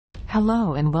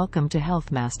Hello and welcome to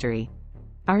Health Mastery.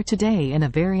 Our today and a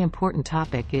very important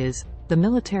topic is, the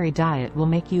military diet will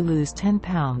make you lose 10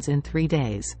 pounds in 3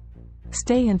 days.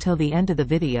 Stay until the end of the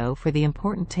video for the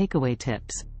important takeaway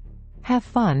tips. Have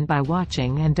fun by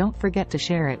watching and don't forget to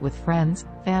share it with friends,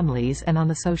 families and on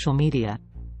the social media.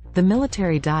 The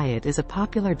military diet is a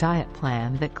popular diet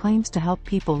plan that claims to help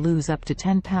people lose up to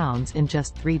 10 pounds in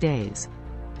just 3 days.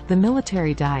 The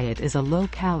military diet is a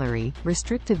low-calorie,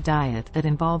 restrictive diet that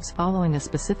involves following a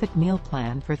specific meal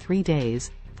plan for 3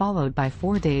 days, followed by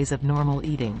 4 days of normal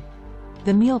eating.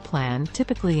 The meal plan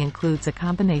typically includes a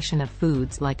combination of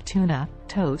foods like tuna,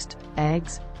 toast,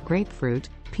 eggs, grapefruit,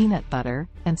 peanut butter,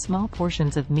 and small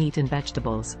portions of meat and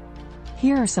vegetables.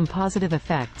 Here are some positive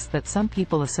effects that some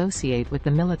people associate with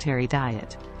the military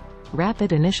diet.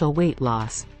 Rapid initial weight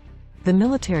loss. The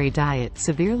military diet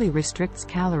severely restricts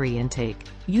calorie intake,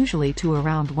 usually to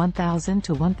around 1,000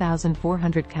 to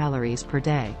 1,400 calories per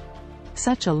day.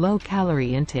 Such a low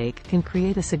calorie intake can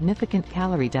create a significant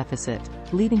calorie deficit,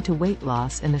 leading to weight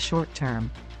loss in the short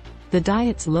term. The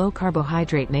diet's low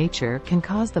carbohydrate nature can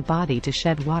cause the body to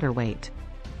shed water weight.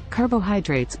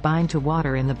 Carbohydrates bind to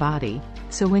water in the body,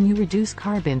 so when you reduce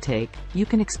carb intake, you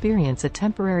can experience a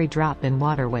temporary drop in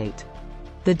water weight.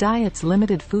 The diet's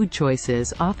limited food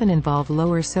choices often involve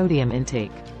lower sodium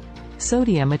intake.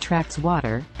 Sodium attracts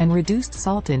water, and reduced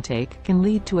salt intake can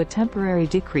lead to a temporary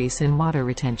decrease in water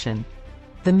retention.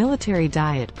 The military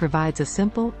diet provides a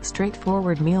simple,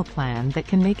 straightforward meal plan that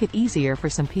can make it easier for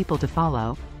some people to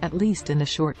follow, at least in the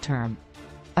short term.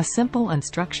 A simple and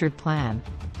structured plan.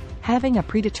 Having a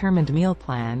predetermined meal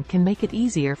plan can make it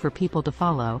easier for people to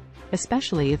follow,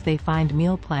 especially if they find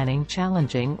meal planning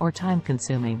challenging or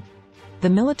time-consuming. The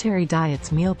military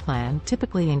diet's meal plan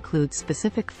typically includes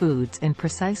specific foods in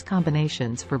precise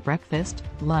combinations for breakfast,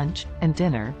 lunch, and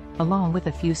dinner, along with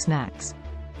a few snacks.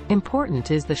 Important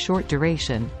is the short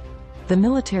duration. The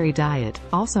military diet,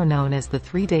 also known as the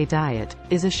 3-day diet,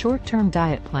 is a short-term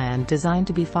diet plan designed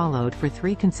to be followed for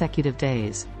 3 consecutive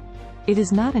days. It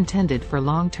is not intended for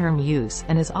long-term use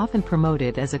and is often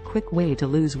promoted as a quick way to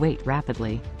lose weight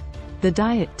rapidly. The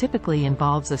diet typically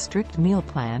involves a strict meal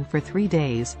plan for 3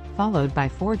 days, followed by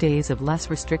 4 days of less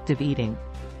restrictive eating.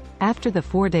 After the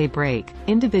 4-day break,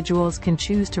 individuals can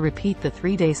choose to repeat the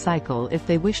 3-day cycle if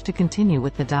they wish to continue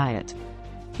with the diet.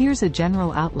 Here's a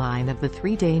general outline of the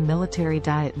 3-day military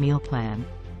diet meal plan.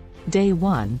 Day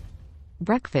 1.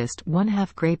 Breakfast: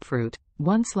 1/2 grapefruit,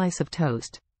 1 slice of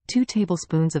toast, 2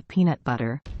 tablespoons of peanut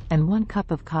butter, and 1 cup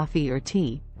of coffee or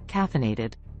tea,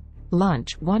 caffeinated.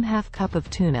 Lunch: 1/2 cup of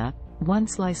tuna, 1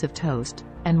 slice of toast,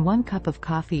 and 1 cup of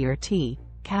coffee or tea,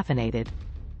 caffeinated.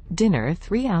 Dinner: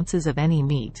 3 ounces of any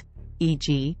meat,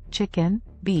 e.g., chicken,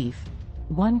 beef,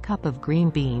 1 cup of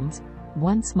green beans,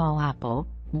 1 small apple,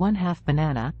 1/2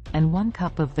 banana, and 1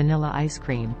 cup of vanilla ice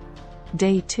cream.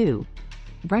 Day 2.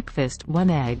 Breakfast: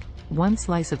 1 egg, 1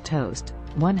 slice of toast,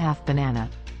 1/2 banana.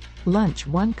 Lunch: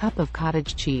 1 cup of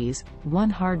cottage cheese,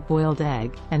 1 hard-boiled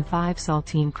egg, and 5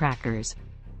 saltine crackers.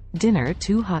 Dinner: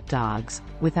 2 hot dogs,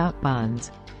 without buns,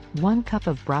 1 cup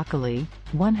of broccoli,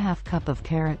 1/2 cup of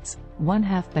carrots,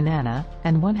 1/2 banana,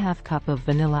 and 1/2 cup of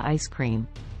vanilla ice cream.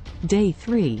 Day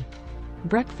 3.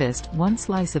 Breakfast: 1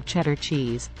 slice of cheddar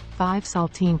cheese, 5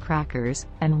 saltine crackers,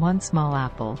 and 1 small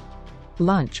apple.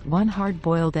 Lunch: 1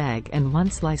 hard-boiled egg and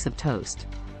 1 slice of toast.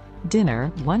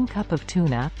 Dinner: 1 cup of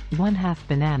tuna, 1/2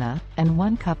 banana, and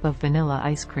 1 cup of vanilla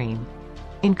ice cream.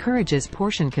 Encourages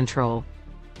portion control.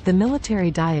 The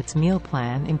military diet's meal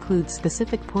plan includes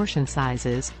specific portion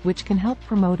sizes, which can help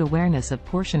promote awareness of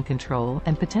portion control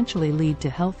and potentially lead to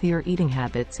healthier eating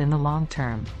habits in the long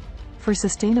term. For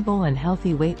sustainable and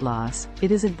healthy weight loss,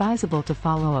 it is advisable to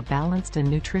follow a balanced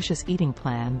and nutritious eating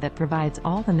plan that provides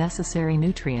all the necessary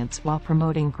nutrients while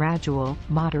promoting gradual,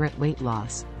 moderate weight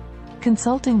loss.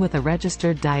 Consulting with a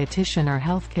registered dietitian or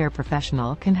healthcare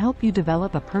professional can help you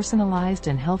develop a personalized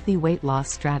and healthy weight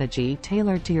loss strategy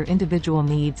tailored to your individual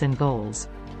needs and goals.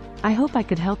 I hope I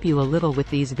could help you a little with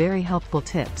these very helpful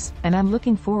tips, and I'm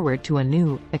looking forward to a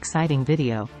new, exciting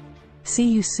video. See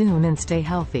you soon and stay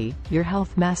healthy, your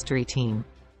Health Mastery team.